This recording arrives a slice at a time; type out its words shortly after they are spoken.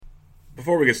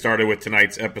Before we get started with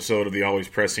tonight's episode of the Always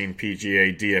Pressing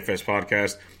PGA DFS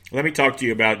podcast, let me talk to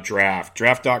you about Draft.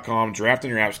 Draft.com, Draft in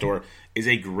your app store, is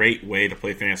a great way to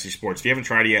play fantasy sports. If you haven't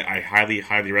tried it yet, I highly,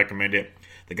 highly recommend it.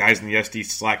 The guys in the SD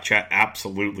Slack chat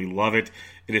absolutely love it.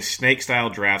 It is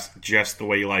snake-style drafts just the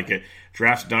way you like it.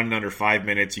 Drafts done in under 5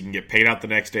 minutes. You can get paid out the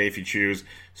next day if you choose.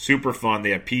 Super fun.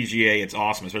 They have PGA. It's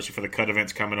awesome, especially for the cut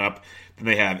events coming up. Then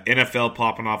they have NFL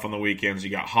popping off on the weekends. You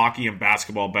got hockey and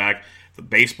basketball back. The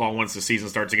baseball once the season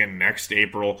starts again next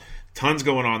April. Tons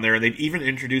going on there. They've even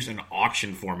introduced an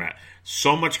auction format.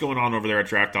 So much going on over there at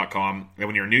Draft.com. And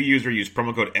when you're a new user, use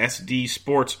promo code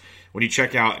SDSports when you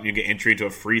check out, and you get entry into a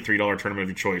free $3 tournament of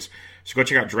your choice. So go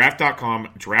check out Draft.com,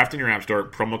 Draft in your app store,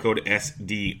 promo code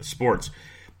SDSports.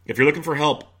 If you're looking for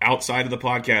help outside of the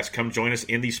podcast, come join us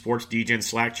in the Sports Degens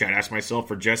Slack chat. Ask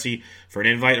myself or Jesse for an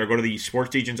invite, or go to the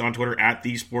Sports Degens on Twitter at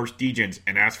the Sports Degens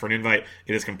and ask for an invite.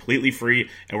 It is completely free,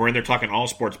 and we're in there talking all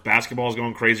sports. Basketball is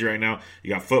going crazy right now. You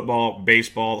got football,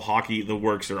 baseball, hockey, the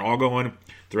works. They're all going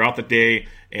throughout the day,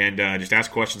 and just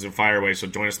ask questions and fire away. So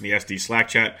join us in the SD Slack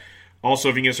chat. Also,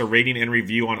 if you can get us a rating and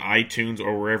review on iTunes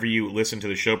or wherever you listen to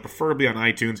the show, preferably on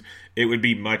iTunes, it would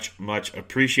be much, much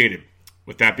appreciated.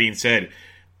 With that being said,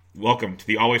 welcome to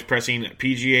the Always Pressing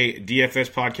PGA DFS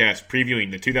podcast,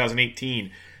 previewing the 2018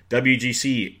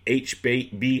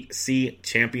 WGC-HSBC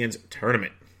Champions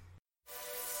Tournament.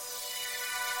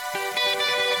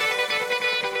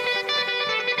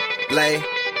 Lay,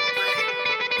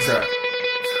 sir,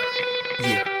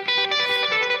 yeah,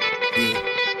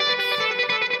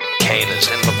 Kane is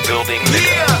in the building.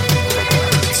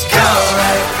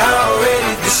 Alright,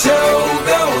 already the show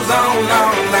goes on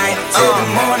all night. Till the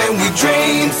morning we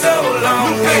dream so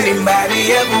long.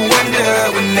 Anybody ever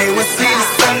wonder when they would see the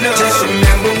sun up? Just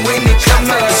remember when it comes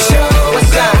up, the show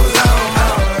goes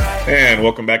on. And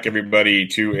welcome back, everybody,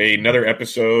 to another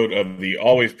episode of the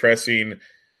Always Pressing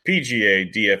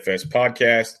PGA DFS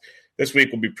podcast. This week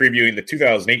we'll be previewing the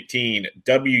 2018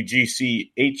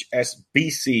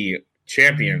 WGC-HSBC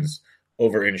Champions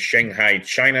over in Shanghai,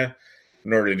 China.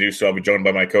 In order to do so, I'll be joined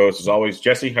by my co-host, as always.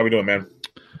 Jesse, how we doing, man?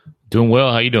 Doing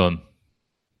well. How you doing?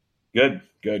 Good.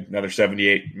 Another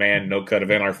 78-man no-cut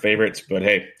event, our favorites. But,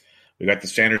 hey, we got the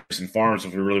Sanderson Farms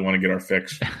if we really want to get our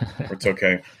fix. It's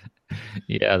okay.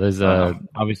 Yeah, there's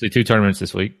obviously two tournaments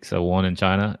this week. So one in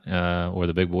China, where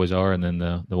the big boys are, and then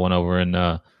the one over in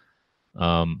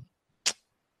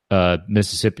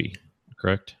Mississippi,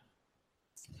 correct?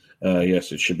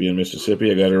 Yes, it should be in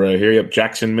Mississippi. I got it right here. Yep,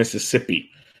 Jackson, Mississippi.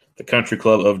 The Country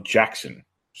Club of Jackson.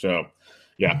 So,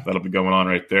 yeah, that'll be going on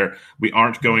right there. We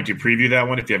aren't going to preview that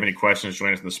one. If you have any questions,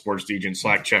 join us in the Sports Degens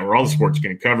Slack chat where all the sports are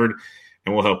getting covered,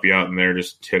 and we'll help you out in there.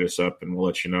 Just hit us up, and we'll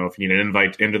let you know. If you need an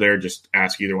invite into there, just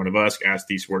ask either one of us. Ask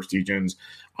the Sports Degens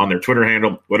on their Twitter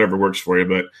handle, whatever works for you.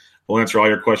 But we'll answer all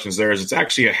your questions there. It's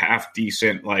actually a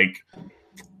half-decent,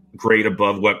 grade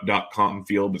above web.com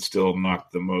field, but still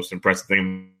not the most impressive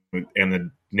thing. And the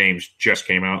names just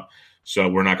came out. So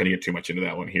we're not going to get too much into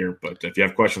that one here. But if you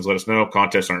have questions, let us know.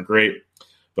 Contests aren't great.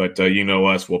 But you know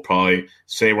us. We'll probably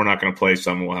say we're not going to play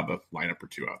some. We'll have a lineup or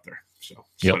two out there. So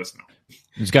just let us know.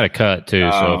 It's got a cut, too.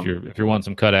 So if you're wanting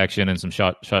some cut action and some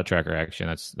shot tracker action,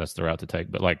 that's the route to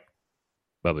take. But like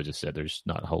Bubba just said, there's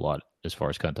not a whole lot as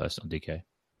far as contests on DK.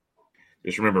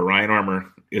 Just remember, Ryan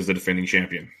Armour is the defending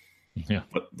champion. Yeah.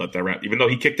 Let that wrap. Even though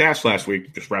he kicked ass last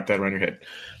week, just wrap that around your head.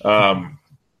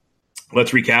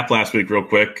 Let's recap last week real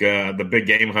quick. The big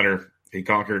game hunter, he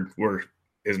conquered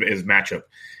his matchup.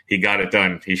 He got it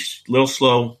done. He's a little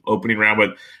slow opening round,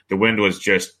 but the wind was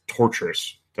just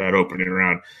torturous that opening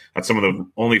round. That's some of the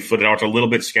only footage. I watched a little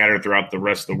bit scattered throughout the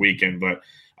rest of the weekend, but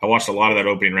I watched a lot of that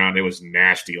opening round. It was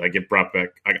nasty. It brought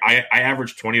back I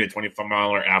averaged 20 to 25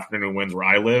 mile an hour afternoon winds where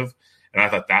I live, and I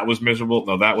thought that was miserable.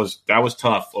 No, that was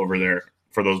tough over there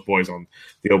for those boys on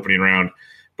the opening round.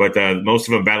 But most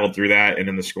of them battled through that, and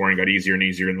then the scoring got easier and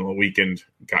easier, and the weekend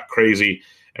got crazy.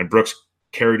 And Brooks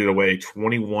carried it away,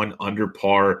 21 under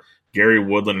par. Gary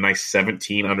Woodland, a nice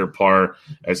 17 under par,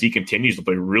 as he continues to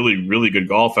play really, really good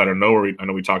golf out of nowhere. I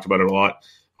know we talked about it a lot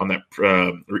on that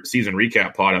season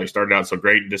recap pod, how he started out so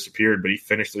great and disappeared, but he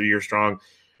finished the year strong, and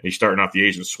he's starting off the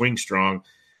Asian swing strong.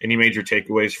 Any major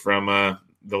takeaways from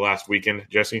the last weekend,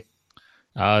 Jesse?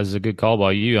 It was a good call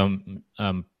by you.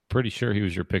 I'm pretty sure he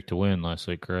was your pick to win last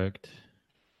week, correct?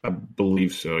 I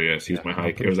believe so, yes. He's my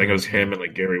high. It was him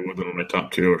and Gary Woodland on my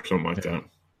top two or something like that.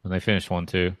 And they finished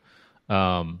 1-2.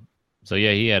 So,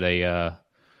 yeah, he had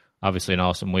obviously an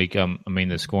awesome week.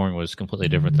 The scoring was completely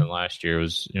different than last year. It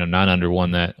was 9 under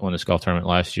won this golf tournament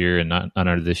last year, and 9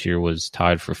 under this year was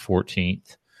tied for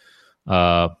 14th.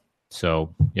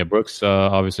 So, yeah, Brooks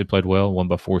obviously played well, won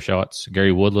by 4 shots.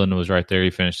 Gary Woodland was right there. He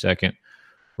finished second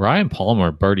Ryan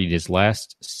Palmer birdied his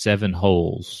last 7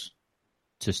 holes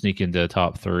to sneak into the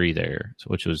top 3 there,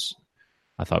 which was,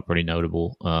 I thought, pretty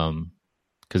notable.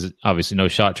 Because obviously no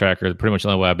shot tracker. Pretty much the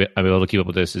only way I'll be able to keep up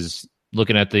with this is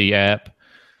looking at the app,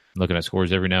 looking at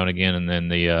scores every now and again, and then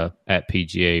the at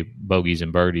PGA bogeys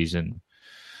and birdies. And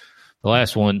the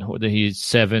last one, he's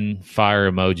 7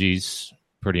 fire emojis.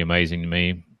 Pretty amazing to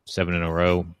me. 7 in a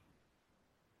row.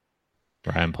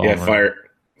 Ryan Palmer. Yeah,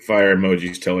 fire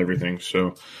emojis tell everything.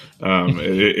 So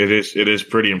it is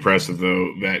pretty impressive,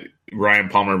 though, that Ryan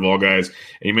Palmer of all guys, and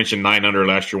you mentioned 9 under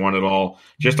last year, won it all.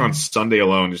 Just on Sunday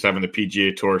alone, just having the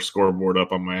PGA Tour scoreboard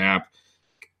up on my app,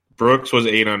 Brooks was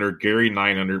 8 under, Gary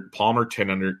 9 under, Palmer 10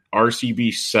 under,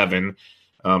 RCB 7.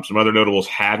 Some other notables,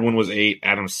 Hadwin was 8,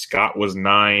 Adam Scott was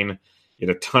 9. You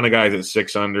had a ton of guys at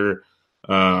 6 under.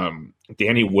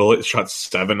 Danny Willett shot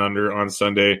 7 under on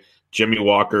Sunday. Jimmy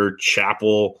Walker,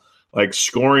 Chappell, like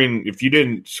scoring. If you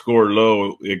didn't score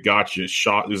low, it got you.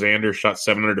 Xander shot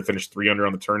 7 under to finish 3 under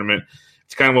on the tournament.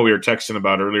 It's kind of what we were texting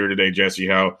about earlier today, Jesse,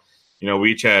 how,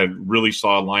 we each had really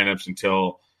solid lineups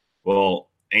until,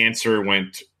 Answer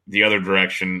went the other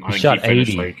direction. I think shot he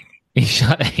finished 80. He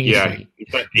shot 80. Yeah, he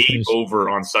shot 8 over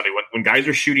on Sunday. When guys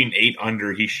are shooting 8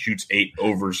 under, he shoots 8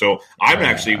 over. So I'm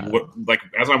actually,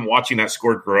 as I'm watching that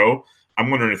score grow, I'm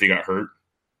wondering if he got hurt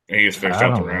and he just finished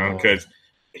out the round because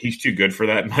he's too good for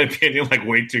that, in my opinion, like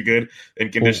way too good in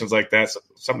conditions like that. So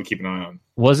something to keep an eye on.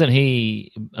 Wasn't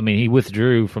he? I mean, he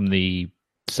withdrew from the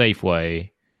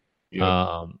Safeway. Yep.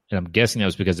 And I'm guessing that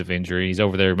was because of injury. He's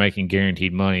over there making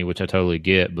guaranteed money, which I totally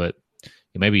get, but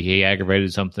maybe he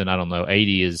aggravated something. I don't know.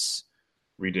 80 is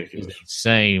ridiculous. Is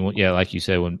insane. Yeah, like you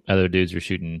said, when other dudes are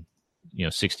shooting,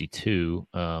 62,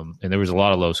 and there was a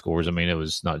lot of low scores. I mean, it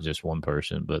was not just one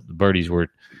person, but the birdies were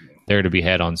there to be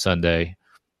had on Sunday.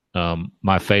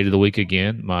 My fade of the week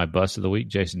again, my bust of the week,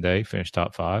 Jason Day finished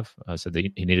top 5. I said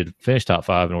that he needed to finish top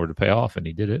 5 in order to pay off, and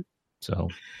he did it. So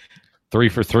 3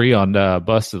 for 3 on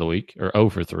bust of the week, or 0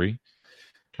 for 3,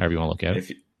 however you want to look at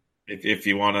it. If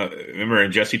you want to remember,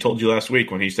 and Jesse told you last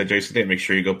week when he said Jason Day, make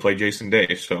sure you go play Jason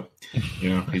Day. So,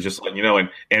 he's just letting you know, and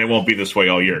it won't be this way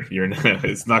all year.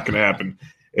 It's not going to happen.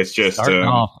 It's just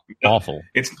awful.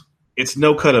 It's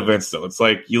no cut events though. It's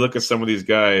like you look at some of these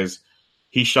guys.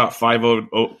 He shot 5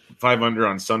 under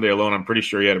on Sunday alone. I'm pretty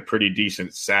sure he had a pretty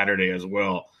decent Saturday as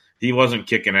well. He wasn't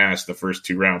kicking ass the first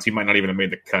 2 rounds. He might not even have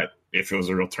made the cut if it was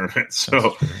a real tournament.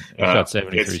 So he shot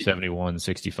 73, 71,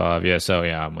 65. Yeah. So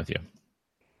yeah, I'm with you.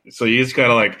 So you just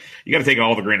gotta you gotta take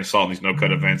all the grain of salt in these no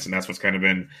cut events, and that's what's kind of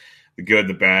been the good,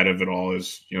 the bad of it all.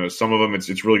 Is some of them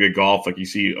it's really good golf. Like you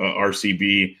see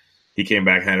RCB, he came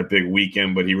back and had a big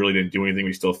weekend, but he really didn't do anything.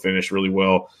 We still finished really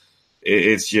well.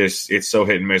 It's so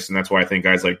hit and miss, and that's why I think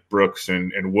guys like Brooks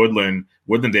and Woodland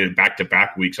did it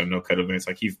back-to-back weeks on no cut events.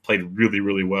 Like he played really,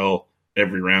 really well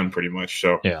every round, pretty much.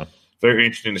 So yeah. Very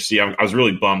interesting to see. I was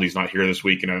really bummed he's not here this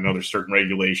week, and I know there's certain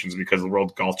regulations because of the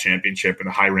World Golf Championship and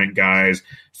the high-ranked guys.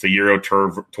 It's the Euro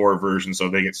Tour version, so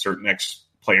they get certain X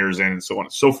players in and so on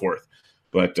and so forth.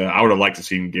 But I would have liked to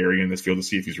see Gary in this field to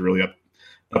see if he's really up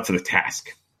to the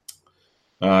task.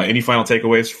 Any final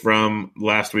takeaways from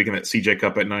last week in that CJ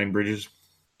Cup at 9 Bridges?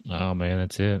 Oh, man,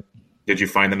 that's it. Did you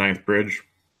find the 9th bridge?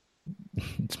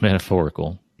 It's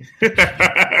metaphorical.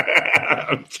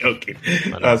 I'm joking.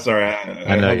 Sorry,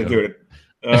 I know you do it.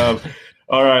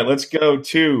 All right, let's go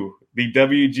to the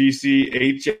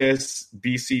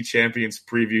WGC-HSBC Champions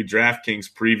preview,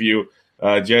 DraftKings preview.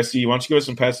 Jesse, why don't you give us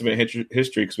some past event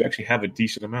history because we actually have a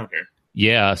decent amount here.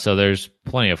 Yeah, so there's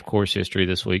plenty of course history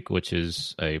this week, which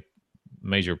is a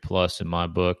major plus in my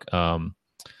book. It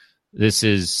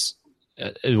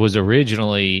was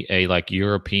originally a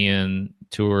European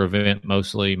tour event,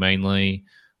 mainly.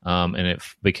 And it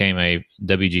became a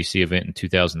WGC event in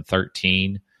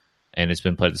 2013, and it's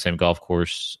been played at the same golf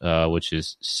course, which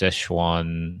is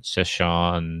Sichuan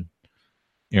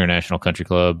International Country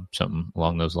Club, something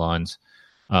along those lines,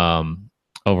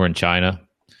 over in China.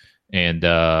 And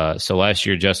so last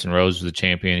year, Justin Rose was the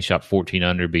champion. He shot 14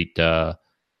 under, beat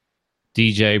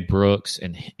DJ Brooks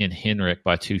and Henrik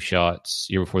by 2 shots.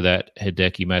 Year before that,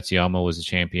 Hideki Matsuyama was the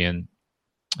champion.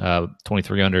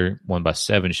 23 under, won by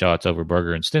 7 shots over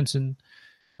Berger and Stinson.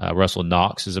 Russell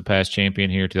Knox is a past champion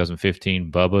here,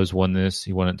 2015. Bubba's won this.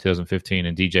 He won it in 2015,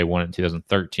 and DJ won it in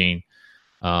 2013.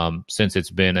 Since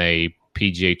it's been a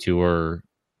PGA Tour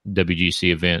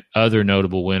WGC event, other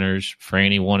notable winners,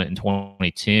 Franny won it in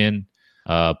 2010.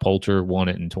 Poulter won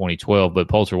it in 2012, but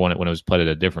Poulter won it when it was played at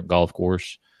a different golf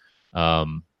course.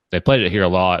 They played it here a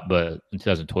lot, but in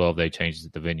 2012 they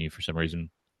changed the venue for some reason.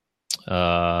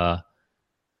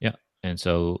 And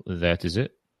so that is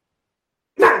it.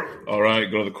 All right,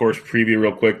 go to the course preview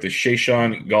real quick. The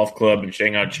Sheishan Golf Club in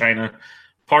Shanghai, China.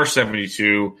 Par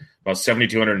 72, about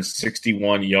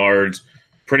 7,261 yards.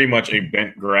 Pretty much a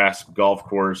bent grass golf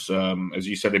course. As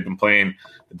you said, they've been playing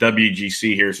the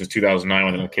WGC here since 2009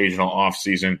 with an occasional off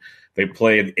season. They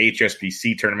played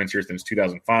HSBC tournaments here since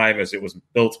 2005 as it was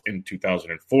built in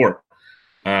 2004.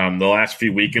 The last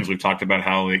few weekends, we've talked about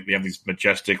how they have these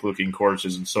majestic-looking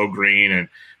courses and so green, and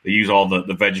they use all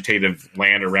the vegetative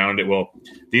land around it. Well,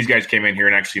 these guys came in here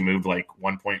and actually moved like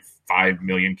 1.5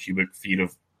 million cubic feet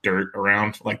of dirt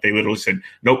around. Like they literally said,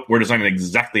 nope, we're designing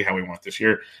exactly how we want this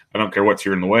year. I don't care what's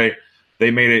here in the way. They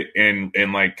made it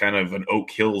in like kind of an Oak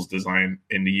Hills design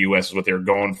in the U.S. is what they're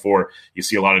going for. You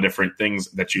see a lot of different things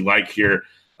that you like here.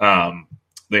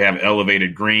 They have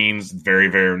elevated greens, very,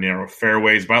 very narrow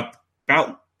fairways, about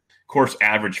course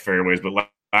average fairways, but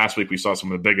last week we saw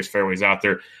some of the biggest fairways out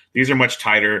there. These are much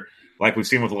tighter, like we've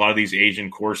seen with a lot of these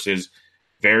Asian courses,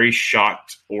 very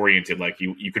shot oriented. Like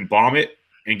you can bomb it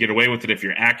and get away with it if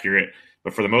you're accurate,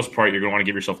 but for the most part, you're going to want to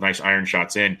give yourself nice iron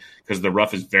shots in because the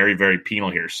rough is very, very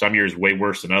penal here. Some years way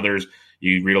worse than others.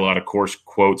 You read a lot of course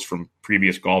quotes from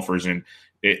previous golfers, and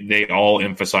they all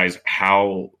emphasize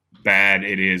how bad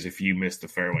it is if you miss the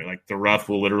fairway. Like the rough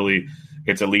will literally,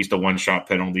 it's at least a one-shot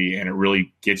penalty, and it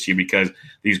really gets you because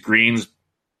these greens,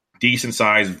 decent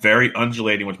size, very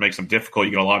undulating, which makes them difficult.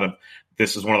 You get a lot of,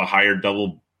 this is one of the higher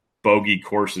double bogey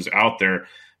courses out there,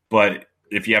 but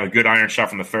if you have a good iron shot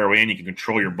from the fairway and you can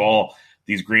control your ball,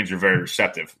 these greens are very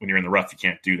receptive. When you're in the rough, you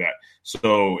can't do that.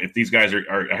 So if these guys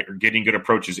are getting good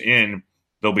approaches in,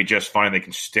 they'll be just fine. They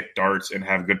can stick darts and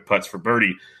have good putts for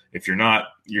birdie. If you're not,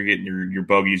 you're getting your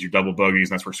bogeys, your double bogeys,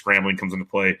 and that's where scrambling comes into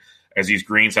play, as these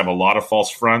greens have a lot of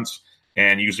false fronts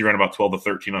and usually run about 12 to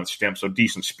 13 on stem, so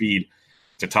decent speed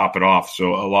to top it off.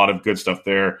 So a lot of good stuff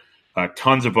there.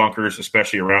 Tons of bunkers,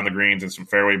 especially around the greens, and some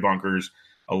fairway bunkers.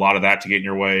 A lot of that to get in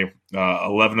your way.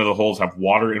 11 of the holes have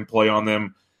water in play on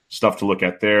them. Stuff to look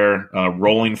at there.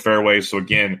 Rolling fairways. So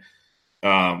again,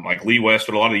 like Lee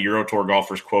Westwood, a lot of the Euro Tour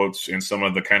golfers quotes, and some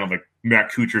of the kind of like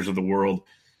Matt Kuchars of the world,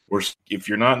 where if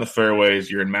you're not in the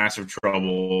fairways, you're in massive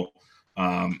trouble,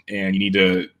 and you need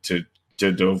to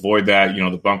avoid that. You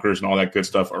know, the bunkers and all that good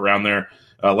stuff around there.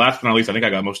 Last but not least, I think I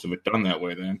got most of it done that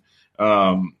way. Then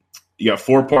you got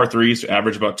 4 par threes,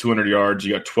 average about 200 yards.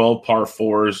 You got 12 par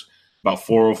fours, about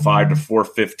 405 to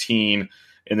 415.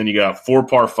 And then you got 4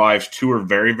 par fives. 2 are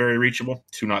very, very reachable.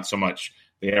 2 not so much.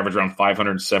 They average around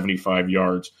 575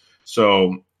 yards.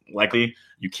 So likely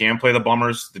you can play the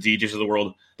bummers, the DJs of the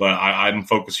world, but I'm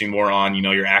focusing more on, you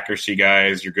know, your accuracy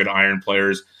guys, your good iron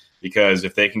players, because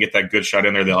if they can get that good shot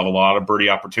in there, they'll have a lot of birdie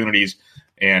opportunities.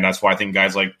 And that's why I think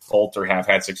guys like Poulter have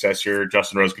had success here.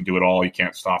 Justin Rose can do it all. You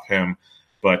can't stop him.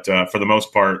 But for the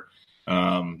most part,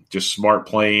 just smart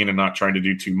playing and not trying to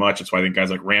do too much. That's why I think guys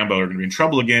like Rambo are going to be in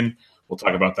trouble again. We'll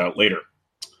talk about that later.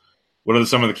 What are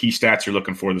some of the key stats you're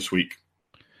looking for this week?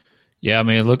 Yeah, I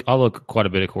mean, I'll look quite a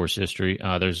bit of course history.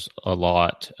 There's a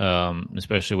lot,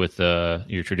 especially with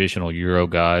your traditional Euro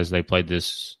guys. They played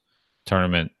this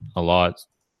tournament a lot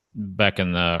back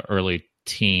in the early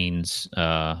teens,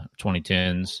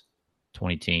 2010s,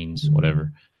 20-teens,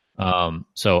 whatever.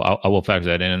 So I will factor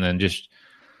that in, and then just,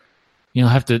 you know,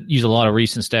 have to use a lot of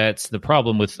recent stats. The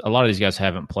problem with a lot of these guys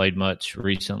haven't played much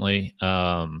recently,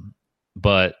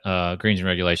 but greens and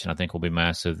regulation I think will be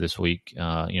massive this week. You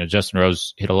know, Justin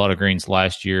Rose hit a lot of greens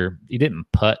last year. He didn't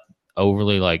putt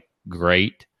overly like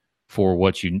great for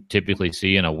what you typically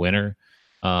see in a winter.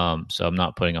 So I'm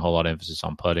not putting a whole lot of emphasis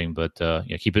on putting, but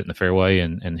yeah, keep it in the fairway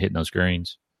and hitting those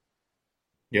greens.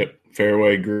 Yep,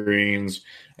 fairway greens,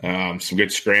 some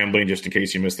good scrambling just in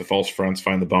case you miss the false fronts,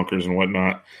 find the bunkers and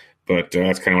whatnot. But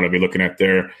that's kind of what I'd be looking at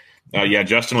there. Yeah,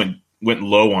 Justin went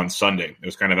low on Sunday. It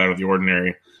was kind of out of the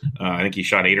ordinary. I think he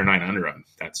shot 8 or 9 under on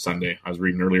that Sunday. I was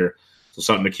reading earlier, so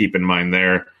something to keep in mind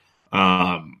there.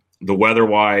 The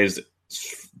weather-wise,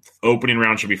 opening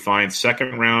round should be fine.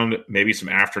 Second round, maybe some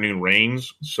afternoon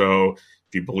rains. So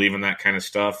if you believe in that kind of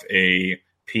stuff, a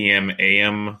PM,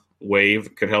 AM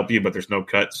wave could help you, but there's no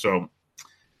cut. So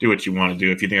do what you want to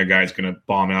do. If you think a guy's going to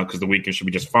bomb out because the weekend should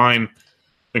be just fine,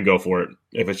 then go for it.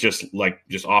 If it's just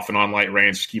off and on light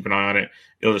rains, just keep an eye on it.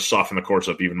 It'll just soften the course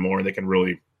up even more. They can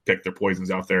really pick their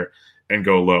poisons out there and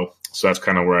go low. So that's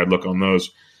kind of where I'd look on those.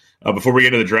 Before we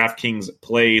get to the DraftKings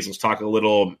plays, let's talk a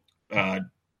little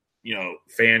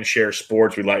fan share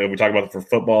sports. We talk about them for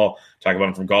football, talk about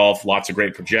them for golf, lots of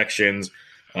great projections,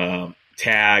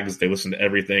 tags. They listen to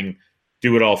everything,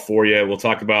 do it all for you. We'll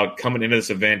talk about coming into this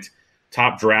event,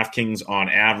 top DraftKings on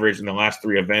average in the last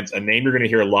 3 events. A name you're going to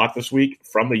hear a lot this week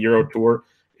from the Euro Tour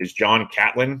is John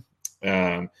Catlin.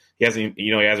 He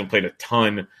hasn't played a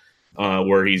ton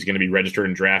where he's going to be registered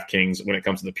in DraftKings when it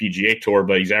comes to the PGA Tour,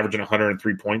 but he's averaging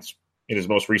 103 points in his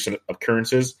most recent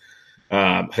occurrences.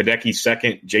 Hideki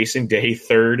second, Jason Day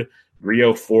third,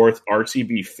 Rio fourth,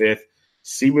 RCB fifth,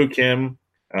 Siwoo Kim.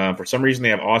 For some reason, they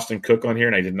have Austin Cook on here,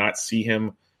 and I did not see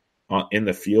him in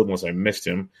the field unless I missed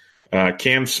him.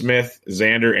 Cam Smith,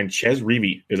 Xander, and Ches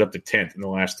Reavie is up to 10th in the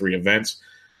last 3 events.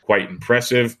 Quite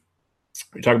impressive.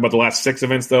 We talk about the last 6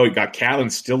 events, though. You got Callan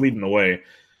still leading the way.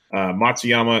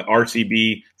 Matsuyama,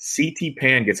 RCB, CT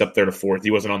Pan gets up there to 4th.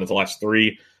 He wasn't on the last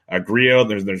 3.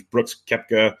 Griot, there's Brooks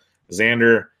Koepka,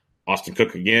 Xander, Austin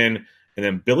Cook again, and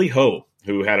then Billy Ho,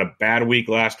 who had a bad week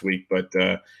last week, but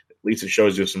at least it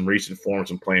shows you some recent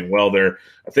forms and playing well there.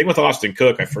 A thing with Austin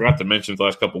Cook, I forgot to mention the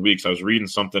last couple of weeks. I was reading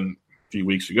something a few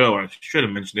weeks ago, and I should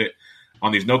have mentioned it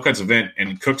on these no-cuts event,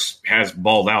 and Cooks has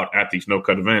balled out at these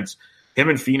no-cut events. Him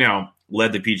and Finau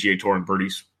led the PGA Tour in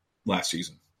birdies last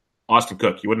season. Austin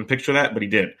Cook, you wouldn't picture that, but he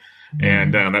did.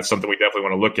 And that's something we definitely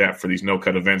want to look at for these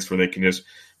no-cut events where they can just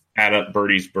add up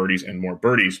birdies, and more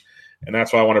birdies. And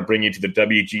that's why I want to bring you to the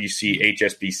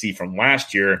WGC-HSBC from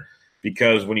last year,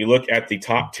 because when you look at the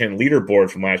top 10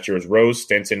 leaderboard from last year, it was Rose,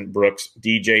 Stenson, Brooks,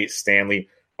 DJ, Stanley,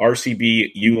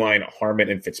 RCB, Uline, Harmon,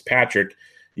 and Fitzpatrick.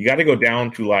 You got to go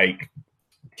down to like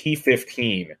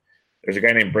T15. There's a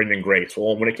guy named Brendan Grace.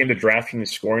 Well, when it came to drafting and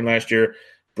scoring last year,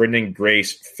 Brendan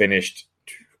Grace finished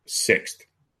 6th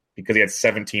because he had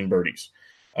 17 birdies.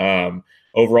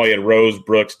 Overall, he had Rose,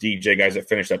 Brooks, DJ, guys that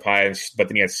finished up high, but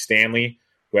then he had Stanley,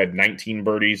 who had 19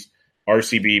 birdies,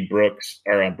 RCB, Brooks,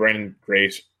 or Brendan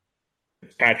Grace,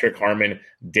 Patrick Harmon,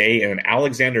 Day, and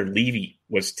Alexander Levy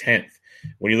was 10th.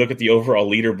 When you look at the overall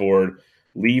leaderboard,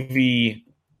 Levy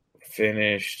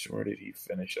finished – where did he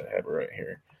finish? I have it right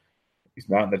here. He's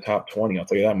not in the top 20, I'll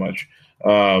tell you that much.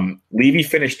 Levy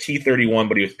finished T31,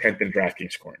 but he was 10th in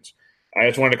DraftKings scorings. I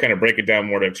just wanted to kind of break it down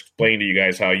more to explain to you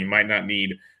guys how you might not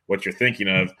need what you're thinking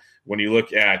of when you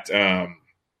look at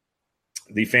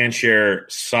the FanShare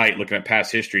site, looking at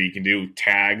past history. You can do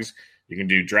tags, you can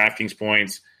do DraftKings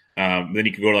points, then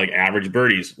you can go to like average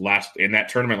birdies. In that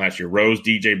tournament last year, Rose,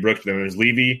 DJ, Brooks, then there's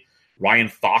Levy, Ryan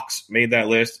Fox made that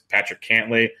list, Patrick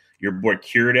Cantlay, your boy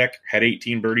Kiradek had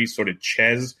 18 birdies, so did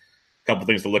Ches. A couple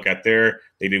things to look at there.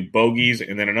 They do bogeys,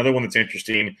 and then another one that's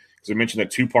interesting, because we mentioned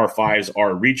that 2 par 5s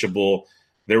are reachable.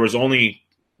 There was only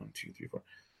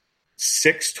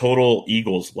 6 total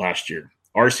eagles last year.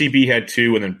 RCB had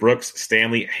 2, and then Brooks,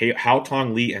 Stanley,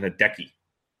 Haotong Lee, and Hideki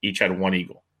each had 1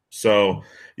 eagle. So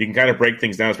you can kind of break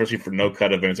things down, especially for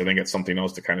no-cut events. I think it's something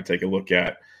else to kind of take a look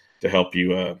at to help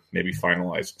you maybe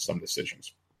finalize some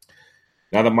decisions.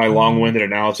 Now that my long-winded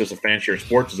analysis of FanShare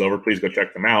Sports is over, please go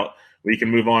check them out. We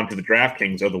can move on to the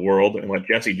DraftKings of the world and let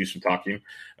Jesse do some talking.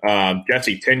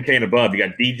 Jesse, 10K and above. You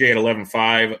got DJ at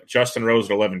 11.5, Justin Rose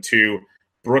at 11.2,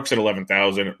 Brooks at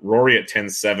 11,000, Rory at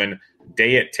 10.7,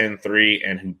 Day at 10.3,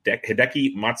 and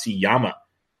Hideki Matsuyama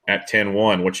at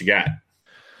 10.1. What you got?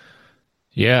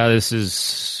 Yeah, this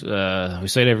is we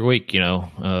say it every week. Any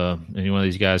one of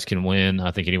these guys can win.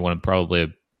 I think anyone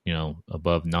probably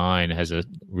above 9 has a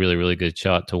really, really good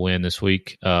shot to win this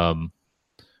week.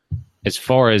 As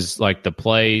far as like the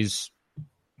plays,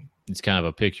 it's kind of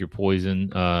a pick your poison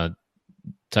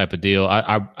type of deal.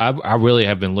 I really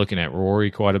have been looking at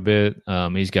Rory quite a bit.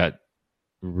 He's got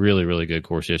really, really good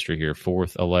course history here: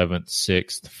 4th, 11th,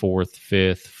 6th, 4th,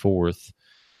 5th, 4th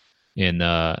in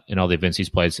all the events he's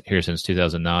played here since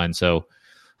 2009. So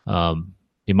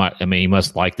he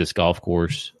must like this golf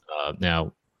course.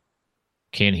 Now,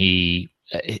 can he?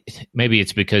 Maybe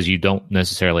it's because you don't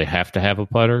necessarily have to have a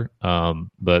putter,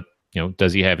 but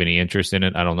does he have any interest in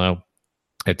it? I don't know.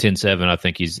 At 10.7, I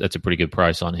think that's a pretty good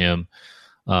price on him.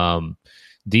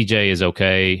 DJ is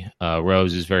okay.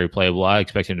 Rose is very playable. I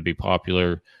expect him to be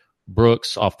popular.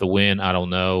 Brooks off the win, I don't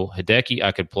know. Hideki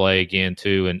I could play again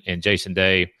too, and Jason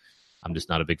Day, I'm just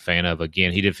not a big fan of.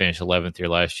 Again, he did finish 11th here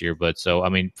last year, but so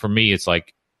for me, it's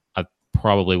like I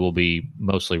probably will be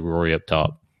mostly Rory up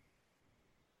top.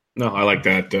 No, I like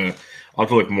that. I'll have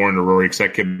to look more into Rory because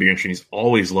that could be interesting. He's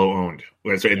always low owned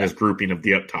in this grouping of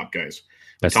the up top guys.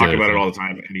 We talk about it all the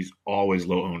time, and he's always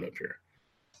low owned up here.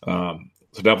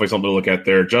 So definitely something to look at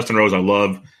there. Justin Rose, I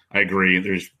love. I agree.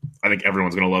 I think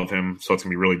everyone's going to love him, so it's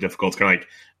going to be really difficult. It's kind of like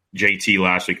JT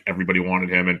last week. Everybody wanted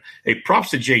him, and hey,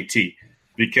 props to JT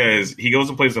because he goes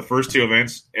and plays the first 2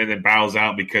 events and then bows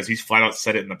out because he's flat out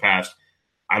said it in the past.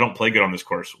 I don't play good on this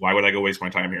course. Why would I go waste my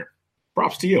time here?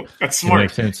 Props to you. That's smart. It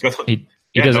makes sense.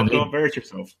 Don't embarrass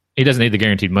yourself. He doesn't need the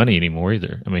guaranteed money anymore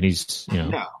either. He's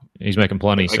he's making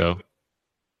plenty.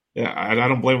 Yeah, I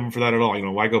don't blame him for that at all.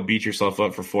 Why go beat yourself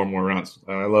up for 4 more rounds?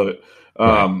 I love it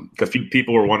because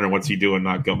people were wondering what's he doing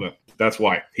not going. That's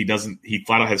why he doesn't. He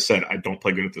flat out has said, "I don't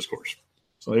play good at this course."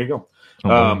 So there you go.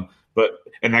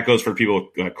 And that goes for people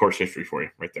with course history for you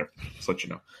right there. Just let you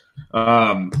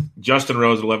know. Justin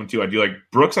Rose at 11-2. I do like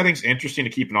Brooks. I think is interesting to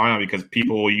keep an eye on because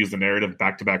people will use the narrative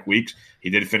back-to-back weeks.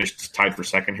 He did finish tied for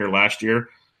second here last year.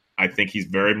 I think he's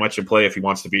very much in play if he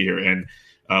wants to be here. And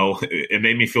it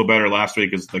made me feel better last week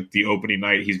because like the opening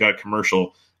night, he's got a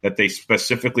commercial that they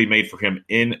specifically made for him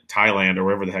in Thailand or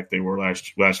wherever the heck they were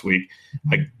last week,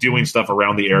 like doing stuff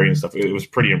around the area and stuff. It was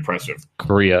pretty impressive.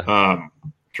 Korea,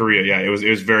 yeah, it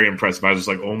was very impressive. I was just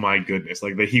like, oh my goodness,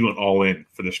 like he went all in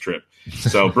for this trip.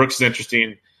 So Brooks is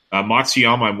interesting.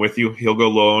 Matsuyama, I'm with you. He'll go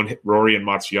low, and Rory and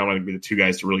Matsuyama would be the two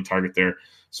guys to really target there.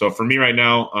 So for me right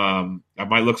now, I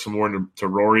might look some more into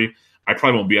Rory. I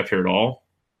probably won't be up here at all,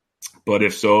 but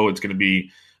if so, it's going to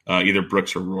be either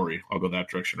Brooks or Rory. I'll go that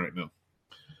direction right now.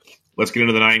 Let's get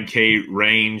into the 9K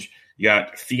range. You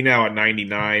got Finau at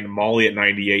 99, Molly at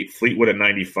 98, Fleetwood at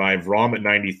 95, Rahm at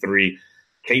 93,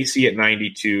 Casey at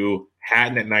 92,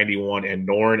 Hatton at 91, and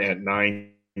Noren at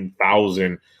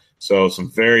 9,000. So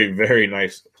some very, very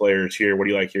nice players here. What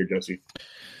do you like here, Jesse?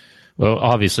 Well,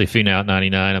 obviously Finau at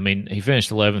 99. I mean, he finished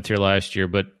 11th here last year,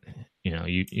 but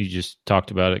you just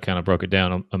talked about it, kind of broke it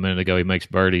down a minute ago. He makes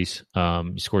birdies.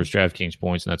 He scores DraftKings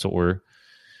points, and that's what we're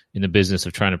in the business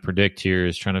of trying to predict here,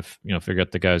 is trying to figure out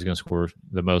the guy who's going to score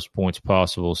the most points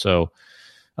possible. So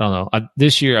I don't know.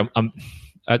 This year,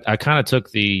 I kind of took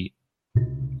the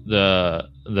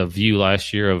view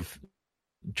last year of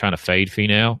trying to fade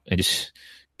Finau and just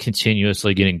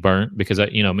continuously getting burnt because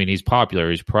he's popular.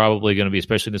 He's probably going to be,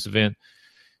 especially in this event,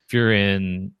 if you're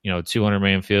in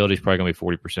 200-man field, he's probably going to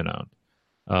be 40%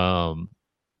 owned.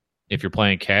 If you're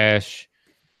playing cash,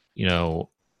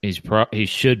 he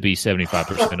should be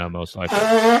 75% owned most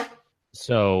likely.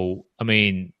 So I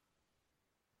mean,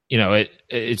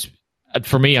 it's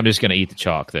for me. I'm just going to eat the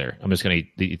chalk there. I'm just going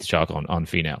to eat the chalk on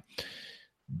Finau.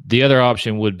 The other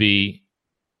option would be,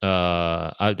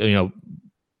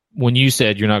 when you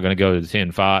said you're not going to go to the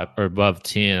 10-5 or above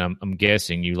 10, I'm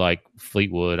guessing you like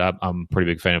Fleetwood. I'm a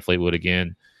pretty big fan of Fleetwood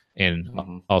again,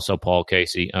 and also Paul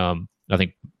Casey. I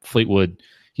think Fleetwood,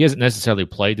 he hasn't necessarily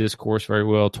played this course very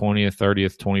well, 20th,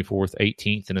 30th, 24th,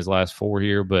 18th in his last four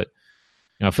here, but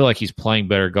I feel like he's playing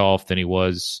better golf than he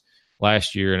was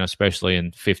last year, and especially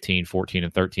in 15, 14,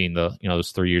 and 13,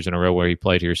 those 3 years in a row where he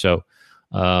played here. So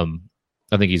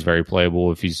I think he's very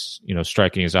playable. If he's,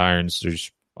 striking his irons,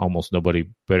 there's almost nobody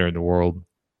better in the world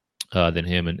than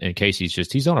him. And Casey's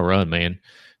he's on a run, man.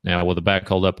 Now, with the back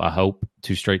hold up, I hope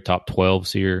 2 straight top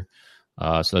 12s here.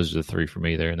 So those are the 3 for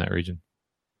me there in that region.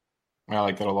 I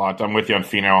like that a lot. I'm with you on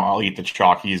Finau. I'll eat the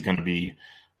chalk. He's going to be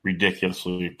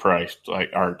ridiculously priced,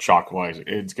 our chalk-wise.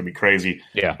 It's going to be crazy.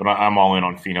 Yeah. But I'm all in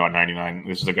on Finau at 99.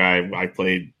 This is a guy I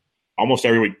played almost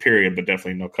every week, period, but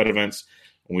definitely no cut events.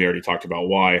 We already talked about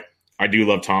why. I do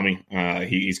love Tommy.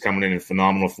 He's coming in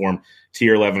phenomenal form.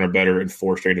 Tier 11 or better in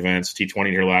 4 straight events. T20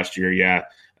 here last year, yeah.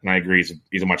 And I agree,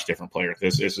 he's a much different player.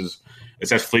 It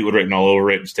says Fleetwood written all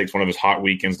over it. It just takes one of his hot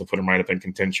weekends to put him right up in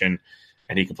contention,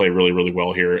 and he can play really, really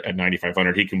well here at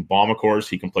 9,500. He can bomb a course.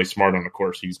 He can play smart on the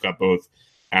course. He's got both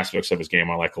aspects of his game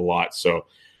I like a lot. So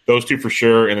those 2 for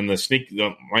sure. And then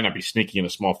the might not be sneaky in a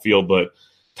small field, but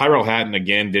Tyrell Hatton,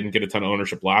 again, didn't get a ton of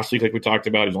ownership last week like we talked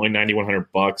about. He's only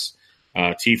 $9,100.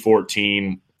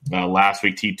 T14 last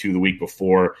week, T2 the week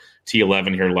before,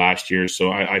 T11 here last year.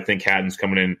 So I think Hatton's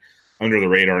coming in under the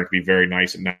radar and can be very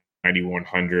nice at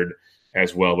 9,100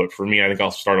 as well. But for me, I think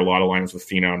I'll start a lot of lineups with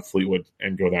Finau and Fleetwood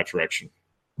and go that direction.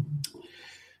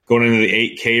 Going into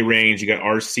the 8K range, you got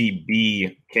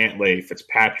RCB, Cantlay,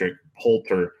 Fitzpatrick,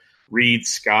 Poulter, Reed,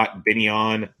 Scott,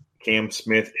 Binion, Cam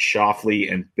Smith,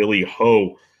 Shoffley, and Billy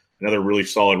Ho. Another really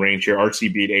solid range here.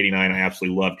 RCB at 89, I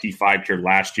absolutely love. T5 tier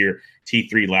last year,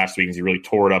 T3 last week, as he really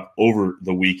tore it up over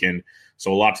the weekend.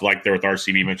 So a lot to like there with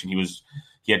RCB. You mentioned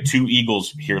he had 2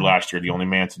 eagles here last year, the only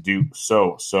man to do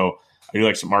so. So I do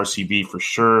like some RCB for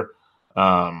sure.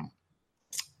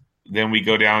 Then we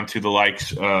go down to the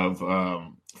likes of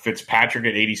Fitzpatrick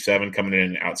at 87, coming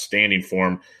in outstanding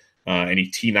form. And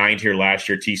he T9 here last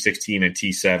year, T16 and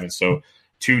T7. So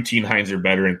 2 T9s or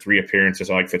better in 3 appearances.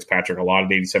 I like Fitzpatrick a lot at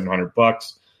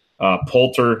 $8,700.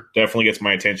 Poulter definitely gets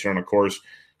my attention on a course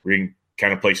where you can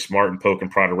kind of play smart and poke and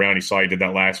prod around. You saw he did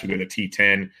that last week with a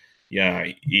T10. Yeah,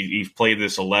 he's played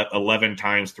this 11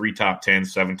 times, 3 top 10s,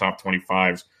 7 top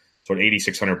 25s. So at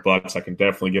 $8,600, I can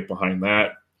definitely get behind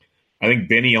that. I think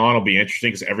Binion will be interesting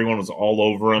because everyone was all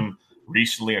over him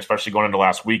recently, especially going into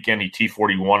last weekend. He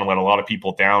T41 and let a lot of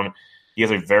people down. He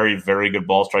has a very, very good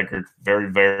ball striker, very,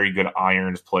 very good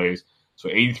irons plays. So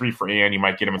 83 for Ian. You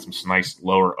might get him in some nice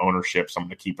lower ownership, something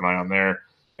to keep an eye on there.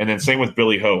 And then same with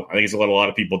Billy Ho. I think he's let a lot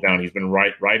of people down. He's been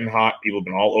riding hot. People have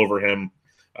been all over him.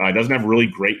 Doesn't have really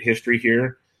great history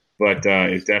here, but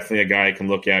is definitely a guy I can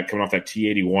look at coming off that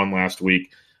T81 last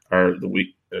week, or the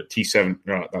week T7.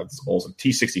 No, that's Olsen.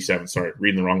 T67. Sorry,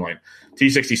 reading the wrong line.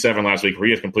 T67 last week, where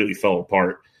he just completely fell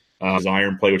apart. His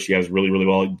iron play, which he has really, really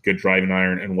well, good driving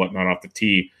iron and whatnot off the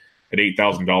tee at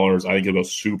 $8,000. I think he'll go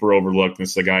super overlooked.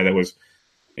 This is a guy that was,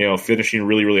 finishing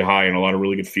really, really high in a lot of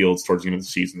really good fields towards the end of the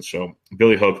season. So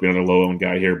Billy Ho could be another low-owned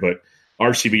guy here, but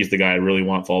RCB is the guy I really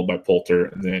want, followed by Poulter,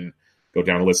 and then go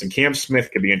down the list. And Cam Smith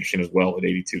could be interesting as well at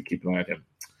 82. Keep an eye on him.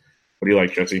 What do you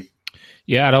like, Jesse?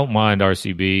 Yeah, I don't mind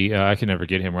RCB. I can never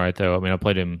get him right, though. I mean, I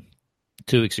played him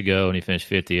 2 weeks ago, and he finished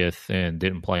 50th, and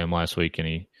didn't play him last week, and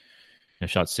he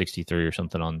shot 63 or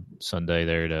something on Sunday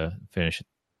there to finish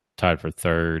tied for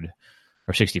third,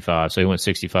 or 65. So he went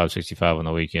 65 on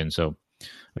the weekend. So, I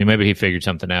mean, maybe he figured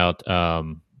something out.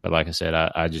 But like I said,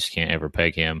 I just can't ever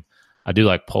peg him. I do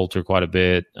like Poulter quite a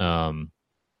bit.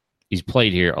 He's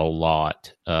played here a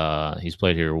lot. He's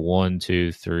played here 1,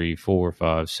 2, 3, 4,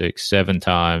 5, 6, 7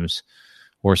 times.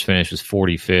 Worst finish was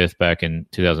 45th back in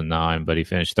 2009, but he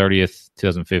finished 30th,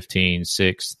 2015,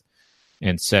 6th,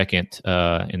 and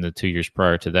 2nd in the 2 years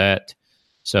prior to that.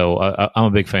 So I'm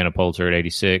a big fan of Poulter at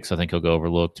 86. I think he'll go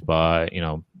overlooked by,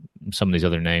 some of these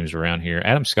other names around here.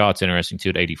 Adam Scott's interesting too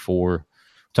at 84. We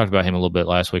talked about him a little bit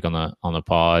last week on the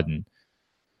pod, and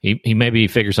he maybe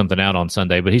figure something out on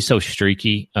Sunday, but he's so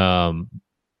streaky.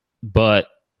 But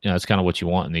it's kind of what you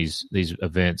want in these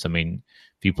events. I mean,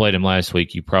 if you played him last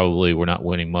week, you probably were not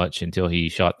winning much until he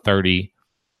shot 30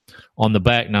 on the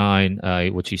back nine,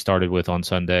 which he started with on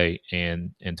Sunday,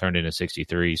 and turned into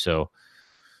 63. So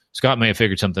Scott may have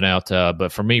figured something out,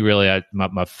 but for me, really,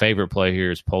 my favorite play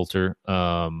here is Poulter.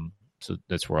 So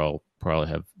that's where I'll probably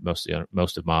have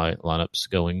most of my lineups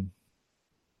going.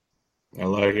 I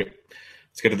like it.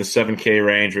 Let's get to the 7K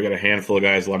range. We got a handful of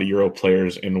guys, a lot of Euro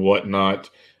players and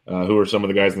whatnot. Who are some of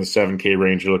the guys in the 7K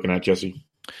range you're looking at, Jesse?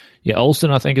 Yeah,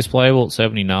 Olsen, I think, is playable at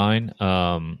 79.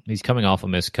 He's coming off a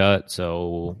missed cut,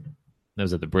 so that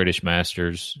was at the British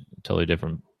Masters, totally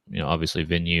different, obviously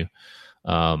venue.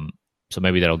 So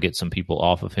maybe that'll get some people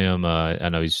off of him. I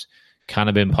know he's kind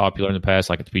of been popular in the past,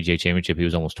 like at the PGA Championship, he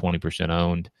was almost 20%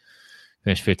 owned,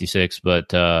 finished 56,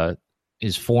 but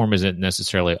his form isn't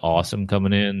necessarily awesome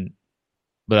coming in.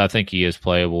 But I think he is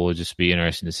playable. It'll just be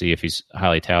interesting to see if he's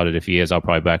highly touted. If he is, I'll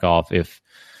probably back off. If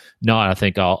not, I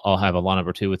think I'll have a lineup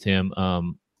or two with him.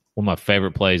 One of my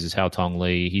favorite plays is Hao Tong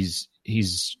Lee. He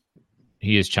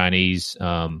is Chinese,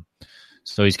 so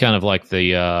he's kind of like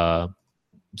the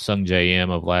Sung J M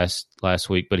of last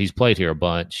week, but he's played here a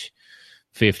bunch.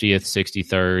 50th,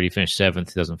 63rd. He finished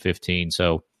 7th, 2015.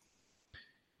 So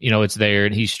it's there,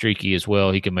 and he's streaky as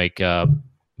well. He can make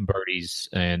birdies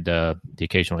and the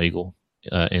occasional eagle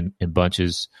in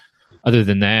bunches. Other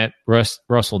than that,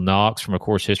 Russell Knox, from a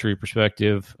course history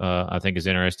perspective, I think is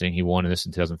interesting. He won this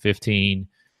in 2015.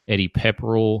 Eddie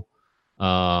Pepperell,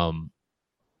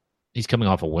 he's coming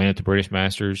off a win at the British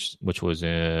Masters, which was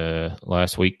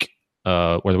last week,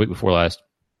 or the week before last.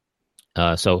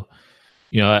 So,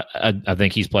 I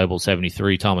think he's playable at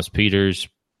 73. Thomas Peters,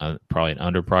 probably an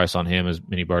underprice on him, as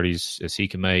many birdies as he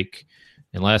can make.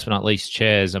 And last but not least,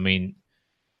 Chez. I mean,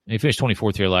 he finished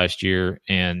 24th here last year,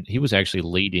 and he was actually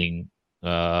leading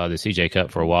the CJ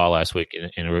Cup for a while last week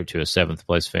in a route to a 7th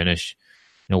place finish,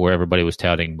 where everybody was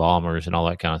touting bombers and all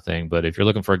that kind of thing. But if you're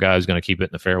looking for a guy who's going to keep it in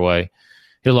the fairway,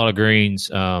 hit a lot of greens,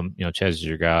 Chez is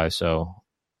your guy. So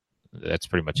that's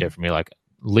pretty much it for me. Like,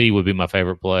 Lee would be my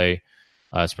favorite play.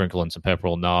 Sprinkle in some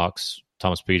Pepperell, Knox,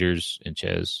 Thomas Peters, and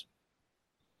Chez.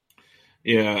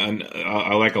 Yeah, and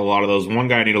I like a lot of those. One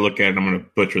guy I need to look at, and I'm going to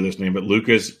butcher this name, but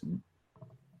Lucas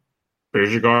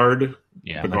Bjerregaard.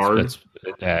 Yeah, that's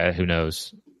who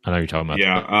knows? I know you're talking about.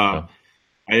 Yeah,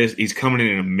 he's coming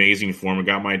in amazing form. It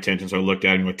got my attention, so I looked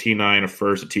at him with T9, a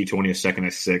first, a T20, a second,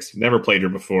 a sixth. Never played here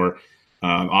before.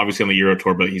 Obviously on the Euro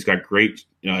Tour, but he's got great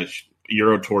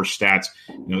Euro Tour stats.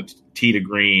 Tee to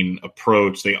green,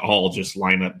 approach, they all just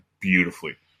line up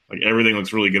beautifully. Like, everything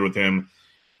looks really good with him.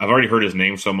 I've already heard his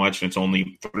name so much, and it's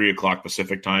only 3:00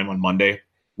 Pacific time on Monday,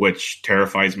 which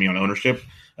terrifies me on ownership.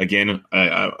 Again,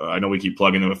 I know we keep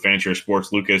plugging them with Fanshare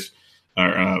Sports. Lucas,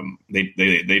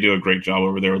 they do a great job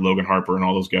over there with Logan Harper and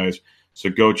all those guys. So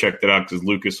go check that out, because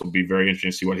Lucas will be very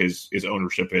interesting to see what his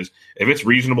ownership is. If it's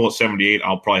reasonable at 78,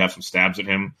 I'll probably have some stabs at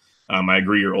him. I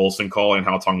agree, your Olsen call and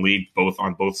Hao Tong Lee, both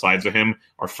on both sides of him,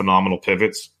 are phenomenal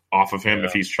pivots off of him. Yeah.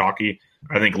 If he's chalky,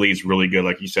 I think Lee's really good.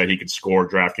 Like you said, he could score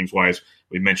DraftKings wise.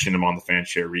 We mentioned him on the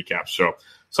Fanshare recap. So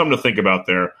something to think about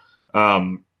there.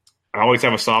 I always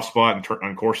have a soft spot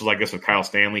on courses like this with Kyle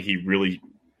Stanley. He really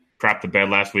crapped the bed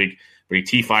last week, but he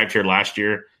T5'd here last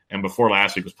year, and before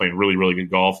last week was playing really, really good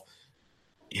golf.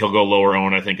 He'll go lower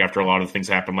owned, I think, after a lot of things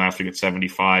happened last week at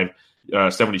 76.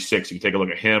 You can take a look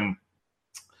at him.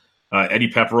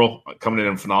 Eddie Pepperell coming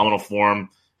in phenomenal form.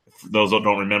 For those that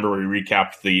don't remember, we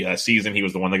recapped the season. He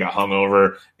was the one that got hung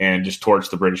over and just torched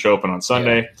the British Open on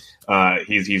Sunday. Yeah.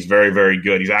 He's very, very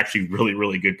good. He's actually really,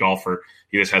 really good golfer.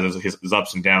 He just has his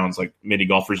ups and downs like many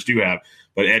golfers do have.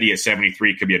 But Eddie at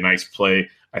 73 could be a nice play.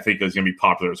 I think he's going to be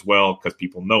popular as well because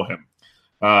people know him.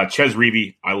 Ches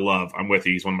Reavie, I love. I'm with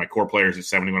you. He's one of my core players at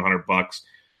 $7,100.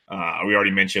 We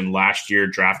already mentioned last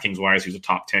year, DraftKings-wise, he was a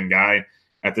top 10 guy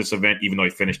at this event, even though he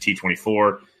finished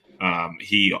T24.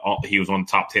 He was on the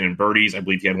top 10 in birdies. I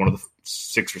believe he had one of the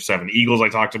 6 or 7 eagles I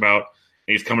talked about.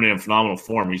 And he's coming in phenomenal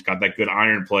form. He's got that good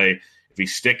iron play. If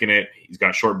he's sticking it, he's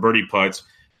got short birdie putts.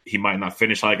 He might not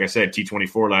finish, like I said,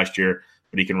 T24 last year,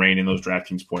 but he can rein in those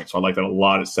DraftKings points. So I like that a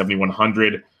lot at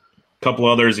 7,100. A couple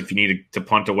others, if you need to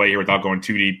punt away here without going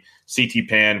too deep. CT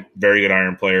Pan, very good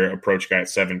iron player, approach guy at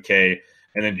 7K.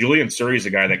 And then Julian Surrey is a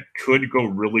guy that could go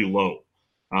really low.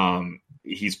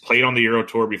 He's played on the Euro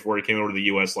Tour before he came over to the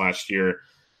U.S. last year.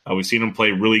 We've seen him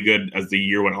play really good as the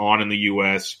year went on in the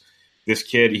U.S. This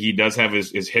kid, he does have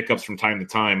his hiccups from time to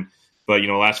time, but,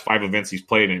 last 5 events he's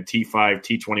played in T5,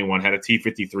 T21, had a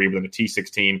T53, but then a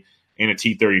T16 and a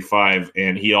T35,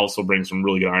 and he also brings some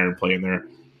really good iron play in there.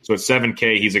 So at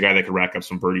 7K, he's a guy that could rack up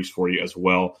some birdies for you as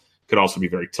well. Could also be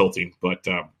very tilting, but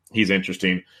he's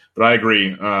interesting. But I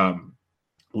agree.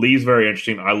 Lee's very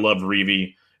interesting. I love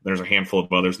Reavie. There's a handful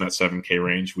of others in that 7K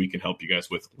range we can help you guys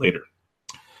with later.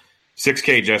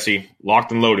 6K, Jesse,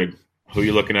 locked and loaded. Who are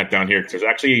you looking at down here? Because there's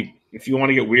actually, if you want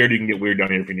to get weird, you can get weird down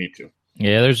here if you need to.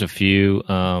 Yeah, there's a few.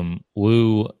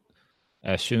 Wu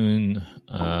Ashun,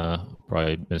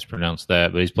 probably mispronounced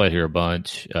that, but he's played here a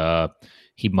bunch.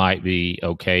 He might be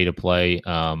okay to play.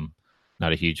 Not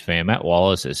a huge fan. Matt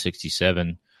Wallace at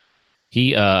 67.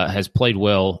 He has played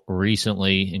well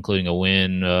recently, including a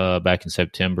win back in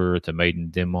September at the Maiden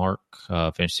Denmark.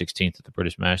 Finished 16th at the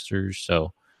British Masters.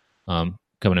 So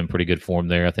coming in pretty good form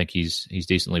there. I think he's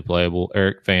decently playable.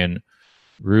 Eric Van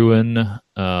Ruin,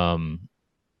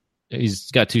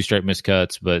 he's got 2 straight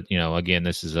miscuts, but again,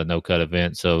 this is a no-cut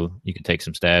event, so you can take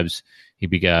some stabs. He'd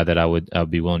be a guy that I would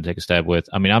be willing to take a stab with.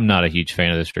 I mean, I'm not a huge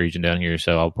fan of this region down here,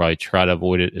 so I'll probably try to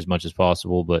avoid it as much as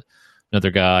possible. But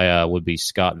another guy would be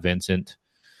Scott Vincent.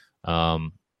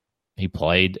 He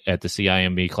played at the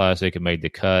CIMB Classic and made the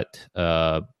cut.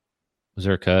 Was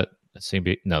there a cut at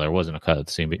CIMB? No, there wasn't a cut at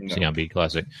the CIMB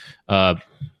Classic.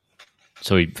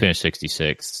 So he finished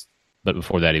 66th, but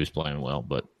before that he was playing well.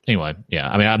 But anyway, yeah,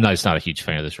 I mean, I'm not a huge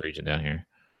fan of this region down here.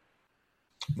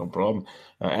 No problem.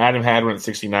 Adam Hadwin at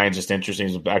 69 is just interesting.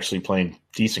 He's actually playing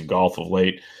decent golf of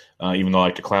late, even though I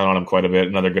like to clown on him quite a bit.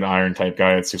 Another good iron type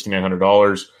guy at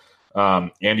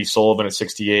 $6,900. Andy Sullivan at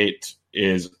 68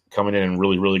 is coming in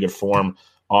really, really good form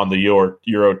on the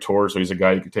Euro Tour, so he's a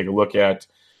guy you can take a look at.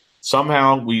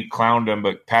 Somehow we clowned him,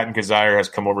 but Patton Kazire has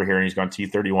come over here and he's gone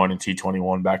T31 and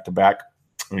T21 back-to-back,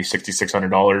 and he's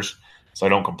 $6,600. So I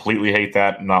don't completely hate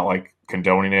that. I'm not like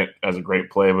condoning it as a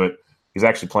great play, but he's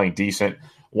actually playing decent.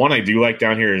 One I do like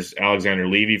down here is Alexander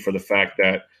Levy for the fact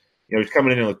that he's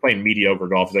coming in and playing mediocre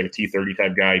golf. He's like a T30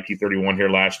 type guy, T31 here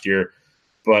last year.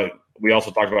 But we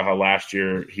also talked about how last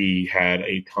year he had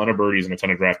a ton of birdies and a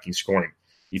ton of DraftKings scoring.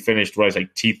 He finished,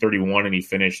 T31, and he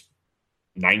finished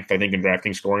 9th, I think, in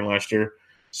DraftKings scoring last year.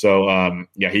 So,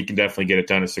 he can definitely get it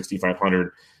done at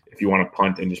 6,500 if you want to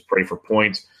punt and just pray for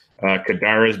points.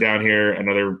 Kadara's down here,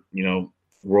 another,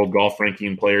 world golf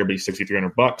ranking player, but he's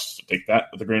 $6,300. So take that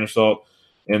with a grain of salt.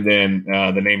 And then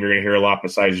the name you're going to hear a lot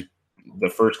besides the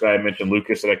first guy I mentioned,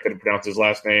 Lucas, that I couldn't pronounce his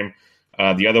last name.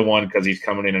 The other one, because he's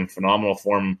coming in phenomenal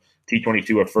form,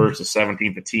 T22 at first, a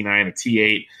 17th, a T9, a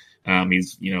T8.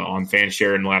 He's, on fan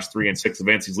share in the last 3 and 6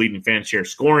 events. He's leading fan share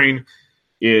scoring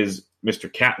is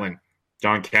Mr. Catlin,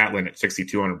 John Catlin at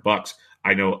 $6,200.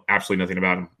 I know absolutely nothing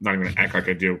about him. Not even going to act like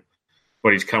I do.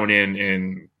 But he's coming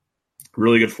in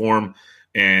really good form,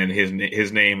 and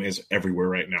his name is everywhere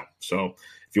right now. So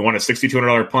if you want a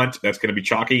 $6,200 punt, that's going to be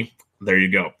chalky. There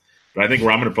you go. But I think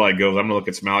where I'm going to probably go is I'm going to look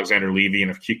at some Alexander Levy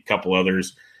and a couple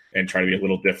others and try to be a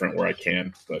little different where I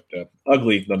can. But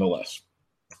ugly nonetheless.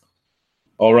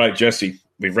 All right, Jesse,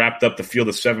 we've wrapped up the field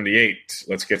of 78.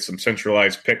 Let's get some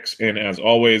centralized picks in as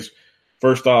always.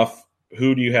 First off,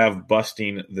 who do you have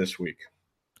busting this week?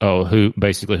 Oh, who's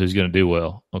going to do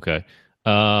well? Okay.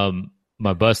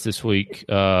 My bust this week,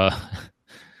 I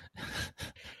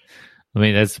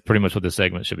mean, that's pretty much what the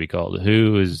segment should be called.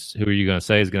 Who are you going to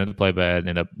say is going to play bad and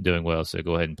end up doing well? So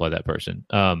go ahead and play that person.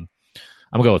 I'm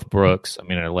going to go with Brooks. I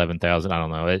mean, at 11,000, I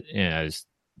don't know.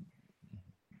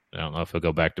 I don't know if he'll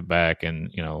go back to back.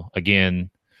 And, again,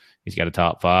 he's got a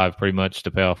top 5 pretty much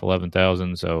to pay off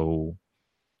 11,000. So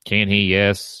can he?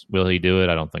 Yes. Will he do it?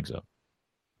 I don't think so.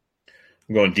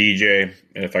 I'm going DJ,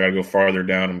 and if I got to go farther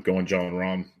down, I'm going John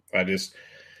Rahm.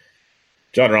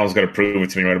 John Rahm's got to prove it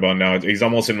to me right about now. He's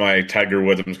almost in my Tiger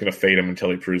Woods. I'm just going to fade him until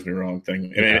he proves me wrong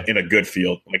thing. In a good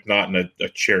field, like not in a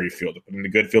cherry field, but in a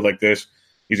good field like this,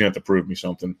 he's going to have to prove me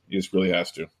something. He just really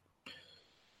has to.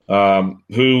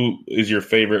 Who is your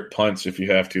favorite punts if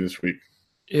you have to this week?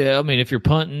 Yeah, I mean, if you're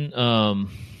punting,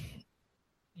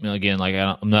 again, like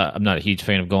I'm not a huge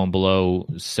fan of going below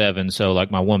 7. So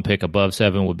like my one pick above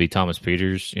 7 would be Thomas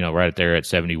Peters. Right there at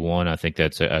 71. I think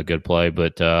that's a good play.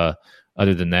 But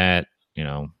other than that,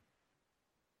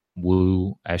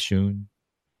 Woo Ashun.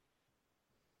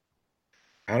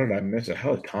 How did I miss it?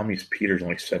 How is Thomas Peters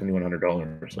only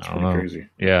 $7,100? That's pretty crazy.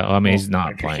 Yeah, I mean, he's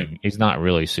not playing. He's not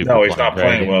really super. No, he's not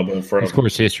playing well. But his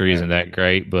course history isn't that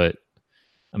great. But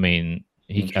I mean,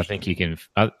 I think he can.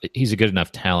 He's a good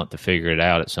enough talent to figure it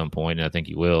out at some point, and I think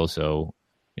he will. So,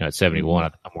 at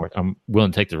 71, I'm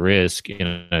willing to take the risk in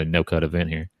a no cut event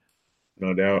here.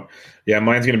 No doubt. Yeah,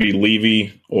 mine's going to be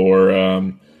Levy or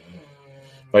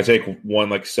if I take one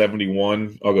like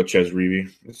 71, I'll go Ches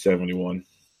Reavie at 71.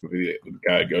 Would be the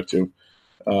guy I'd go to.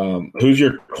 Who's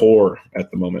your core at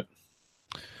the moment?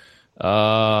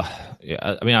 Yeah,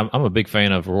 I mean, I'm a big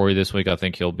fan of Rory this week. I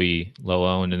think he'll be low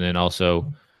owned, and then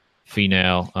also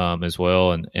Finau as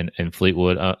well, and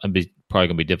Fleetwood. Probably going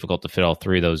to be difficult to fit all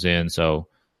 3 of those in. So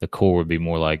the core would be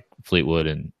more like Fleetwood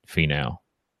and Finau.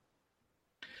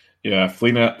 Yeah,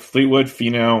 Fleetwood,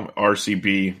 Finau,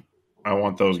 RCB. I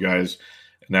want those guys,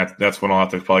 and that's when I'll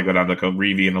have to probably go down to like a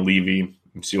Reavie and a Levy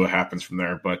and see what happens from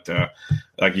there. But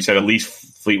like you said, at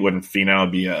least Fleetwood and Finau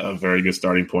would be a very good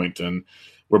starting point, and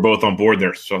we're both on board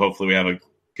there. So hopefully we have a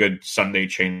good Sunday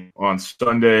chain on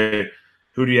Sunday.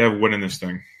 Who do you have winning this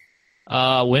thing?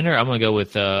 Winner, I'm gonna go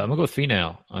with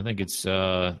Finau. I think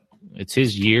it's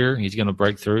his year. He's gonna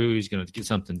break through. He's gonna get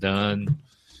something done.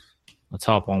 Let's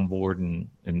hop on board and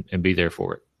be there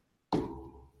for it.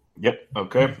 Yep.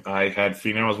 Okay. I had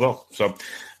Finau as well. So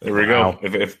there we go.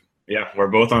 If we're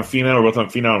both on Finau. We're both on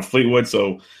Finau and Fleetwood.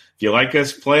 So if you like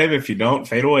us, play him. If you don't,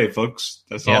 fade away, folks.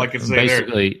 That's all I can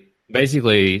say.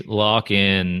 Basically, lock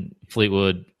in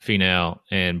Fleetwood, Finau,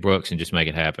 and Brooks, and just make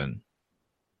it happen.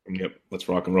 Yep. Let's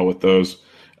rock and roll with those.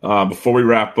 Before we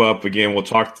wrap up, again, we'll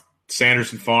talk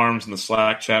Sanderson Farms in the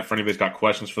Slack chat. For anybody's got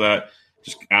questions for that,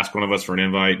 just ask one of us for an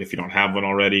invite if you don't have one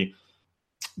already.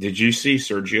 Did you see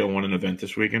Sergio won an event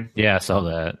this weekend? Yeah, I saw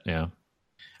that. Yeah.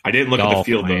 I didn't look at the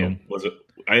field, though.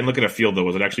 I didn't look at a field, though.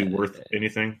 Was it actually worth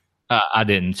anything? I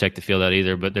didn't check the field out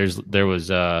either, but there was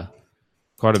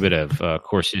quite a bit of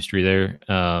course history there,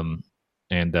 and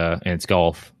it's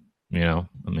golf. I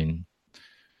mean,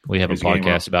 we have a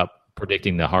podcast about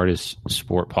predicting the hardest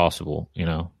sport possible.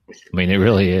 I mean, it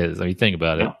really is. I mean, think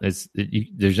about it.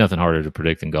 There's nothing harder to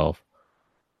predict than golf.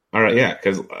 All right, yeah,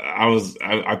 because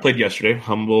I played yesterday.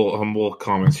 Humble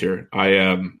comments here.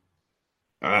 I'm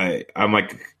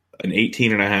like an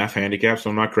 18.5 handicap, so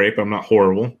I'm not great, but I'm not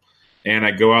horrible. And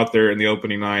I go out there in the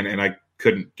opening 9, and I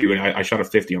couldn't do it. I shot a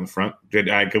 50 on the front.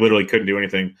 I literally couldn't do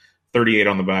anything. 38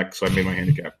 on the back, so I made my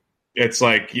handicap. It's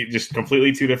like you just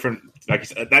completely two different. Like you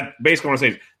said, that basically what I say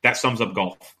is that sums up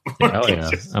golf. Yeah.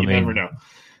 You never know.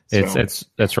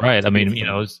 That's right. I mean,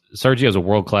 Sergio's a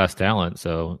world class talent.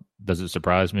 So does it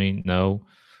surprise me? No.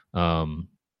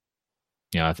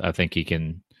 I think he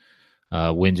can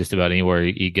win just about anywhere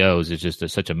he goes. It's just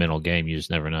such a mental game. You just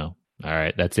never know. All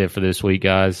right, that's it for this week,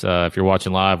 guys. If you're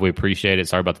watching live, we appreciate it.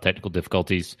 Sorry about the technical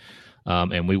difficulties,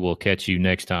 and we will catch you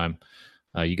next time.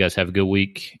 You guys have a good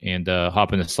week, and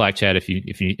hop in the Slack chat if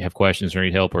you have questions or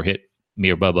need help, or hit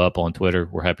me or Bubba up on Twitter.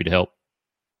 We're happy to help.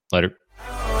 Later.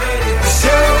 Show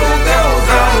goes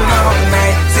on all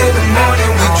night till the morning.